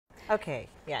Okay,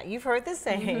 yeah, you've heard the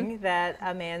saying that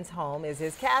a man's home is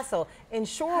his castle. In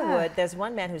Shorewood, there's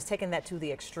one man who's taken that to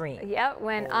the extreme. Yeah,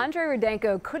 when Andrei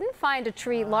Rudenko couldn't find a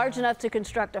tree large enough to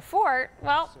construct a fort,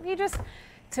 well, he just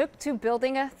took to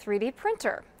building a 3D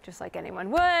printer, just like anyone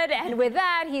would. And with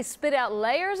that, he spit out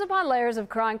layers upon layers of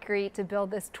concrete to build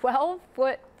this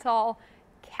 12-foot tall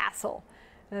castle.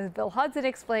 As Bill Hudson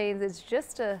explains, it's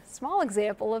just a small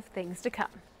example of things to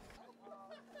come.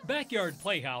 Backyard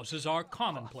playhouses are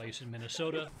commonplace in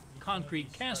Minnesota.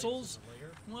 Concrete castles,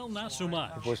 well, not so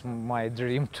much. It was my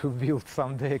dream to build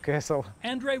someday a castle.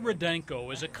 Andrei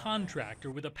Rudenko is a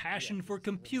contractor with a passion for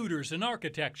computers and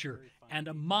architecture and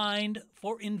a mind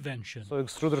for invention. So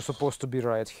extruder is supposed to be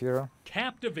right here.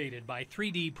 Captivated by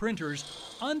 3D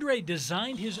printers, Andrei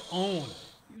designed his own.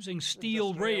 Using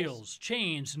steel rails,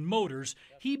 chains, and motors,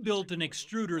 he built an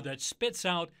extruder that spits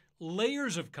out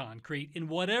layers of concrete in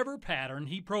whatever pattern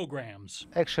he programs.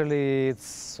 Actually,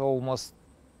 it's almost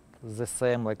the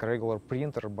same like a regular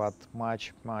printer, but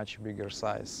much bigger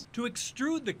size. To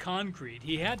extrude the concrete,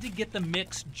 he had to get the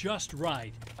mix just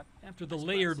right. After the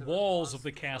layered walls of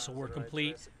the castle were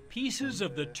complete, pieces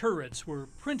of the turrets were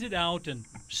printed out and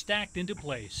stacked into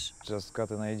place. Just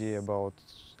got an idea about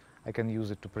I can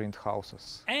use it to print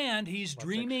houses. And he's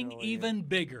dreaming even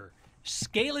bigger,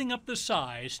 scaling up the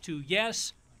size to,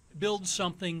 yes, build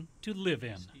something to live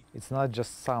in. It's not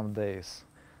just some days.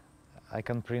 I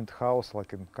can print house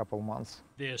like in a couple months.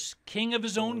 This king of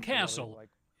his own castle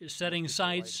is setting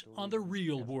sights on the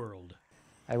real world.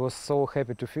 I was so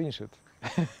happy to finish it.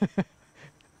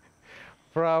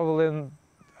 Probably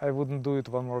I wouldn't do it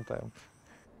one more time.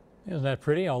 Isn't that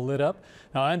pretty, all lit up?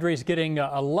 Now, Andrei's getting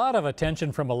a lot of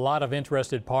attention from a lot of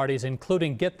interested parties,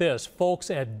 including, get this, folks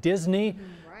at Disney.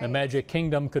 Right. The Magic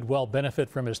Kingdom could well benefit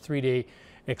from his 3D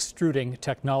extruding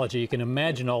technology. You can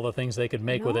imagine all the things they could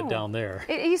make with it down there.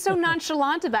 He's so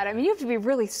nonchalant about it. I mean, you have to be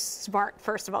really smart,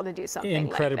 first of all, to do something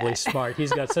incredibly like that. Smart.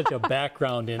 He's got such a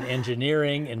background in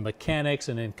engineering, in mechanics,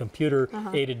 and in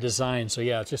computer-aided design. So,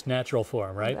 yeah, it's just natural for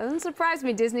him, right? Doesn't surprise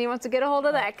me. Disney wants to get a hold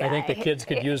of that guy. I think the kids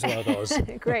could use one of those.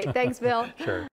 Great. Thanks, Bill. Sure.